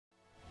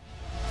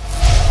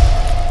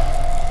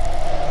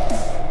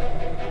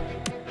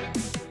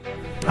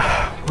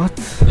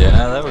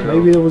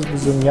Maybe it was the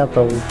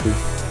Zenyatta ulti,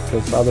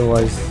 because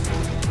otherwise...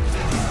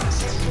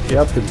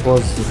 Yep, it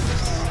was.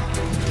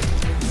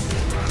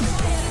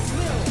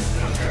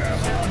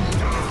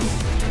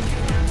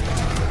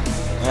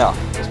 Yeah,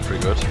 that's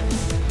pretty good.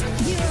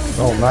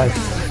 Oh, nice.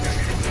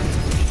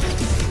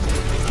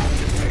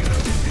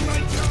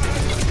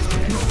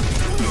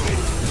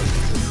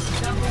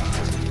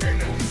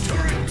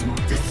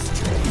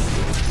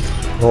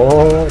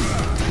 Oh.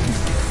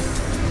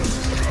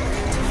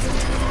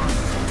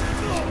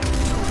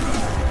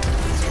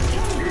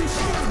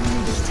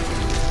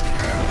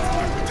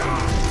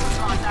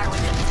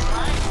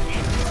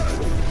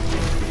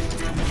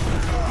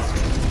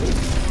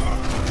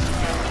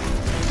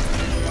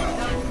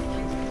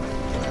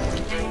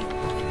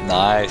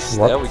 Nice,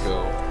 What? there we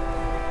go.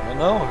 I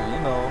know, you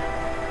know.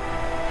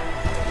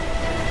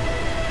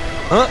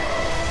 Huh?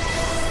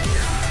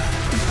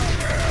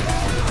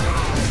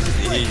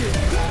 Hey.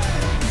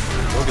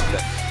 Look at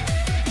that.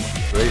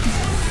 Great.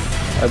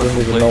 I don't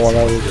even know what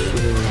I was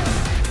shooting.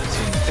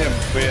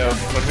 Yeah,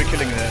 we're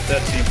killing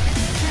that team.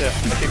 Yeah,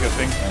 I kick your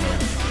thing.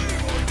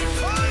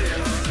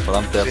 But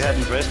I'm dead. We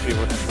hadn't rest, we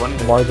would have won.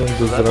 Why don't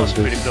So that deserve was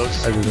pretty this?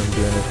 close. I didn't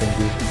do anything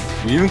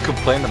good. We even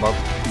complained about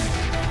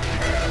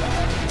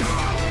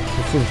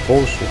This is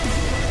bullshit.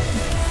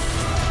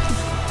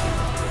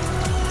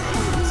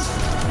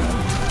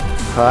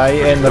 High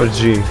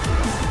energy.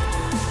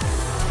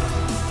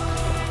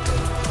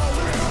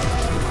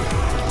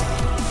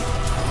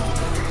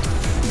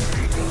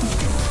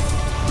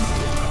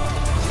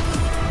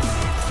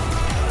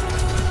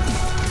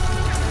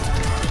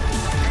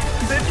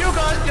 Did you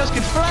guys just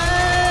get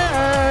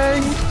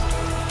flanked?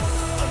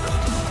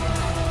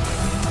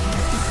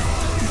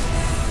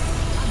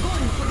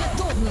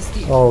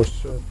 Oh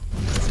shit.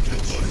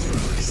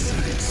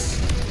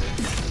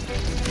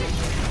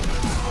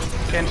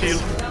 Can't heal.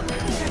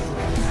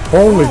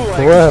 Holy Oh,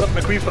 crap. I got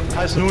McCree from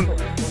High Noon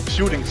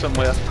shooting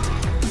somewhere.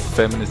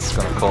 feminists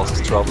gonna cause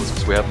us troubles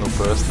because we have no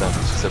burst damage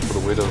except for the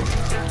Widow.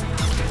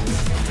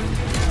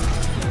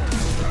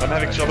 I'm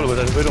having trouble with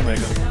that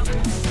Widowmaker.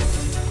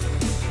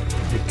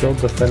 You killed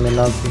the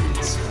feminazi.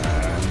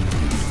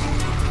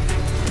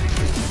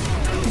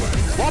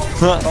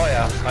 What? Oh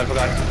yeah, I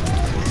forgot.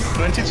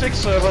 26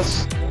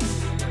 servers.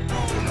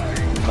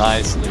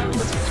 Nice, Leo,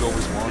 that's what you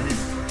always want.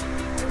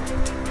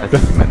 I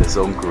think he meant his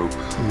own group.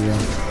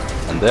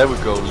 Yeah. And there we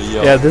go,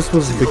 Leo. Yeah, this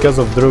was because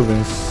of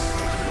Druvins.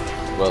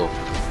 Well,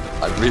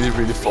 I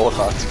really fought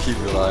hard to keep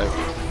you alive.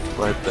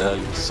 Right there,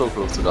 you were so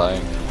close to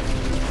dying.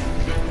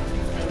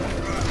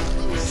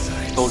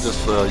 Oh,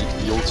 just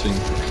ulting.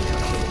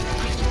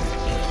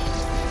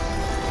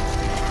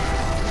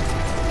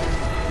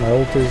 My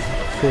ult is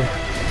full.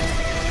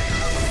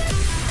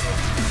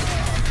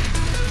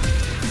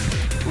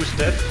 Who's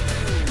dead?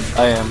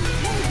 I am.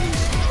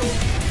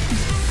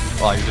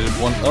 Oh, you did it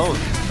one. Oh.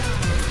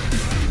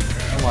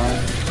 Come on.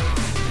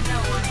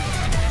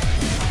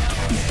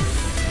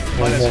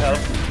 Minus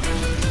health.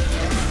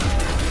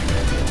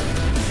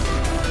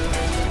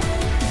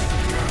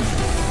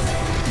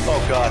 Oh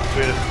god,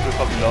 we're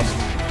fucking lost.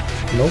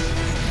 Nope.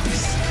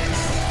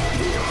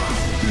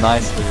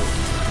 Nice, Leo.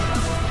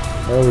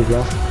 There we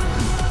go.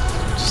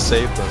 Just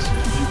saved us.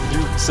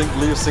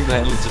 Leo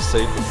single-handedly just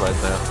saved us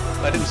right there.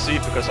 I didn't see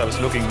it because I was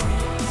looking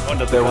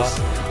under the There car. was.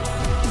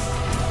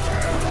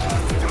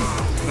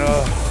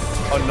 No.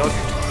 Oh no.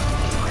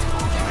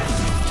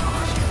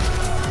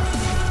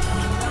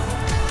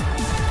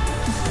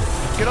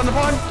 Get on the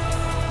point!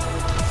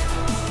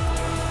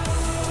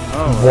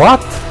 Oh.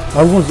 What?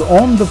 I was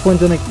on the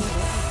point and I...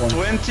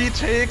 20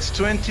 takes,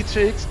 20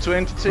 takes,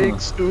 20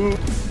 takes, ooh.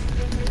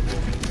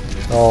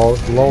 Oh,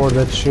 lower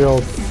that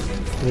shield.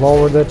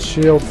 Lower that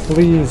shield,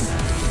 please.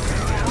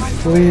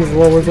 Please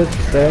lower that.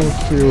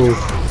 Thank you.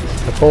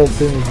 The whole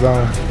thing is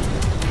down.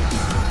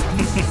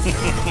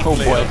 Oh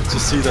boy, I could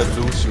just see that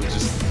Lucio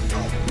just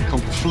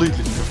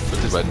completely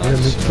flipped right now. Yeah,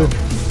 me too.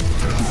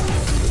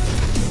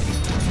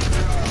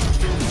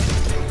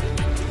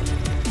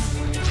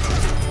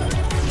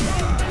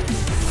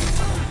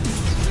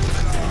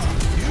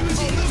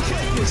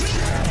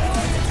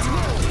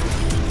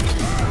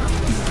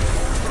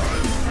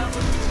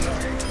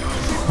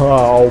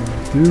 Oh,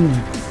 dude.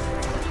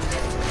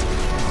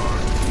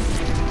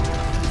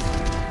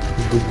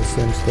 He did the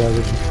same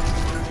strategy.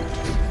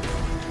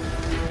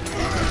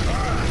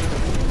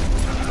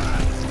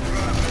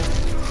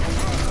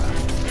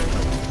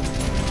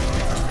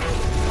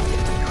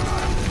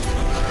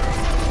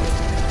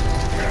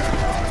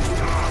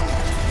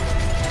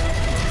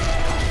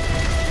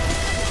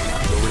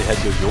 You already had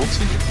your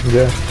ulti?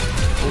 Yeah.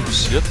 Oh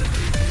shit.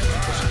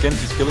 There's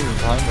Genji's killing me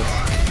behind us.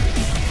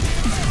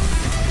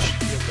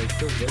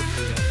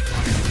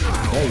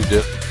 Yeah, you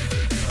did.